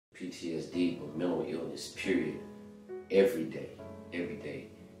PTSD or mental illness, period, every day,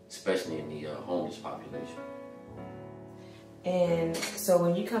 especially in the homeless population. And so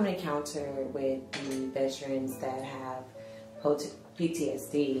when you come in encounter with the veterans that have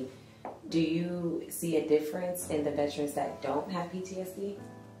PTSD, do you see a difference in the veterans that don't have PTSD?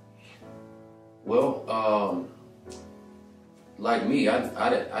 Well, like me, I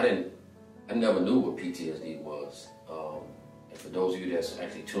never knew what PTSD was. And for those of you that's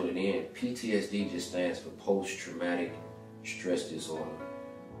actually tuning in, PTSD just stands for post-traumatic stress disorder.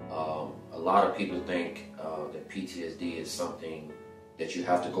 A lot of people think that PTSD is something that you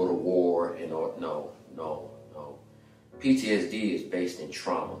have to go to war and no. PTSD is based in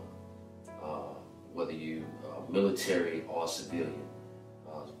trauma, whether you are military or civilian.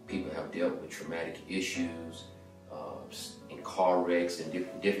 People have dealt with traumatic issues, in car wrecks and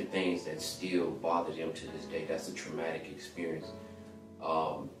different things that still bother them to this day. That's a traumatic experience. I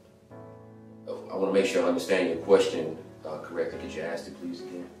want to make sure I understand your question correctly. Could you ask it please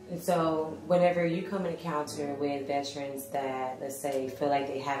again? And so whenever you come in encounter with veterans that, let's say, feel like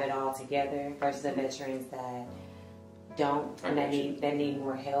they have it all together versus the veterans that don't and that need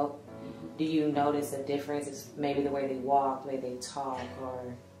more help, do you notice a difference? It's maybe the way they walk, the way they talk,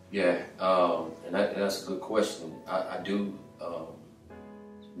 or... Yeah, and that's a good question. I do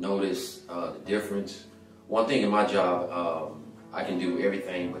notice the difference. One thing in my job, I can do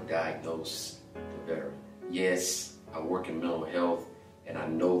everything but diagnose the veteran. Yes, I work in mental health and I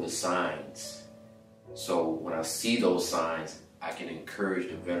know the signs. So when I see those signs, I can encourage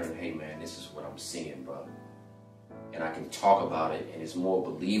the veteran, hey man, this is what I'm seeing, brother. And I can talk about it, and it's more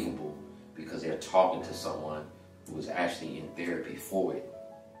believable because they're talking to someone who is actually in therapy for it.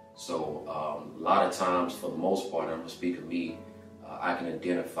 So a lot of times, for the most part, I'm going to speak of me, I can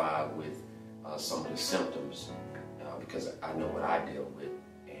identify with some of the symptoms because I know what I deal with.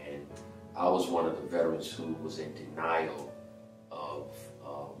 And I was one of the veterans who was in denial of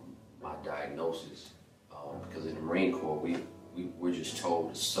my diagnosis because in the Marine Corps, we're just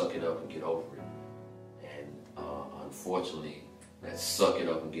told to suck it up and get over it. And unfortunately, that suck it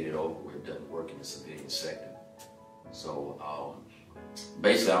up and get it over with doesn't work in the civilian sector. So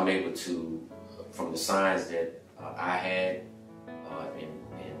basically, I'm able to, from the signs that I had in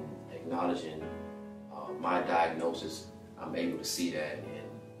acknowledging my diagnosis, I'm able to see that in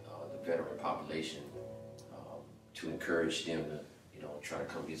the veteran population to encourage them to, try to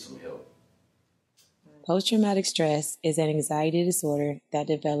come get some help. Post-traumatic stress is an anxiety disorder that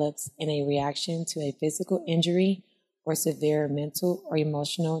develops in a reaction to a physical injury or severe mental or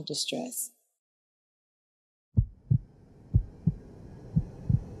emotional distress.